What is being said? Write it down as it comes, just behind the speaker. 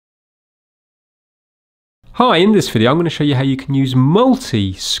Hi, in this video I'm going to show you how you can use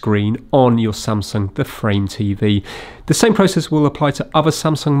multi-screen on your Samsung The Frame TV. The same process will apply to other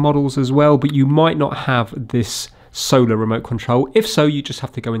Samsung models as well, but you might not have this solar remote control. If so, you just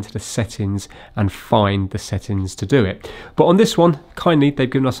have to go into the settings and find the settings to do it. But on this one, kindly, they've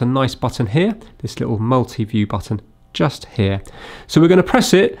given us a nice button here, this little multi-view button just here. So we're going to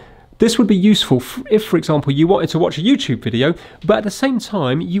press it. This would be useful if, for example, you wanted to watch a YouTube video, but at the same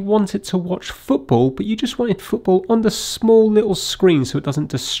time you wanted to watch football, but you just wanted football on the small little screen so it doesn't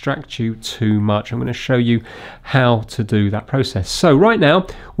distract you too much. I'm going to show you how to do that process. So right now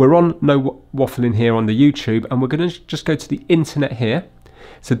we're on No Waffling here on the YouTube, and we're going to just go to the internet here.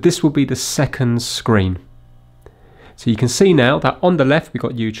 So this will be the second screen. So you can see now that on the left we've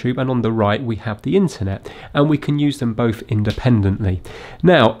got YouTube and on the right we have the internet, and we can use them both independently.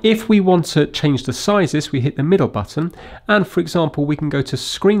 Now if we want to change the sizes, we hit the middle button, and for example we can go to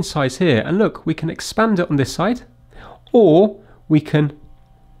screen size here, and look, we can expand it on this side or we can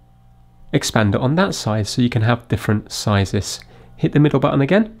expand it on that side, so you can have different sizes. Hit the middle button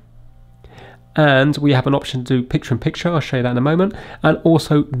again, and we have an option to do picture in picture, I'll show you that in a moment, and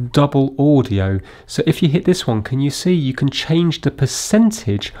also double audio. So if you hit this one, can you see you can change the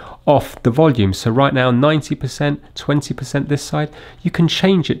percentage of the volume? So right now 90%, 20% this side, you can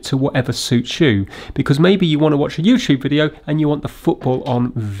change it to whatever suits you, because maybe you want to watch a YouTube video and you want the football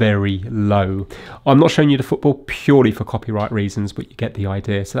on very low. I'm not showing you the football purely for copyright reasons, but you get the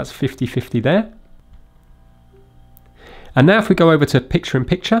idea. So that's 50-50 there. And now if we go over to picture in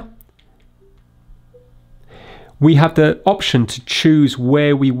picture, we have the option to choose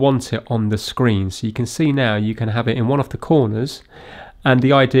where we want it on the screen. So you can see now you can have it in one of the corners, and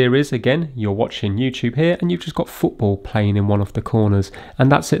the idea is, again, you're watching YouTube here and you've just got football playing in one of the corners,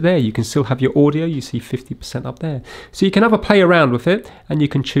 and that's it there. You can still have your audio, you see 50% up there. So you can have a play around with it and you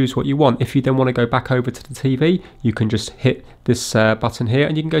can choose what you want. If you then want to go back over to the TV, you can just hit this button here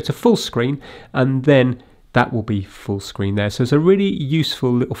and you can go to full screen, and then that will be full screen there. So it's a really useful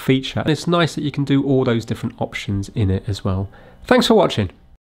little feature, and it's nice that you can do all those different options in it as well. Thanks for watching.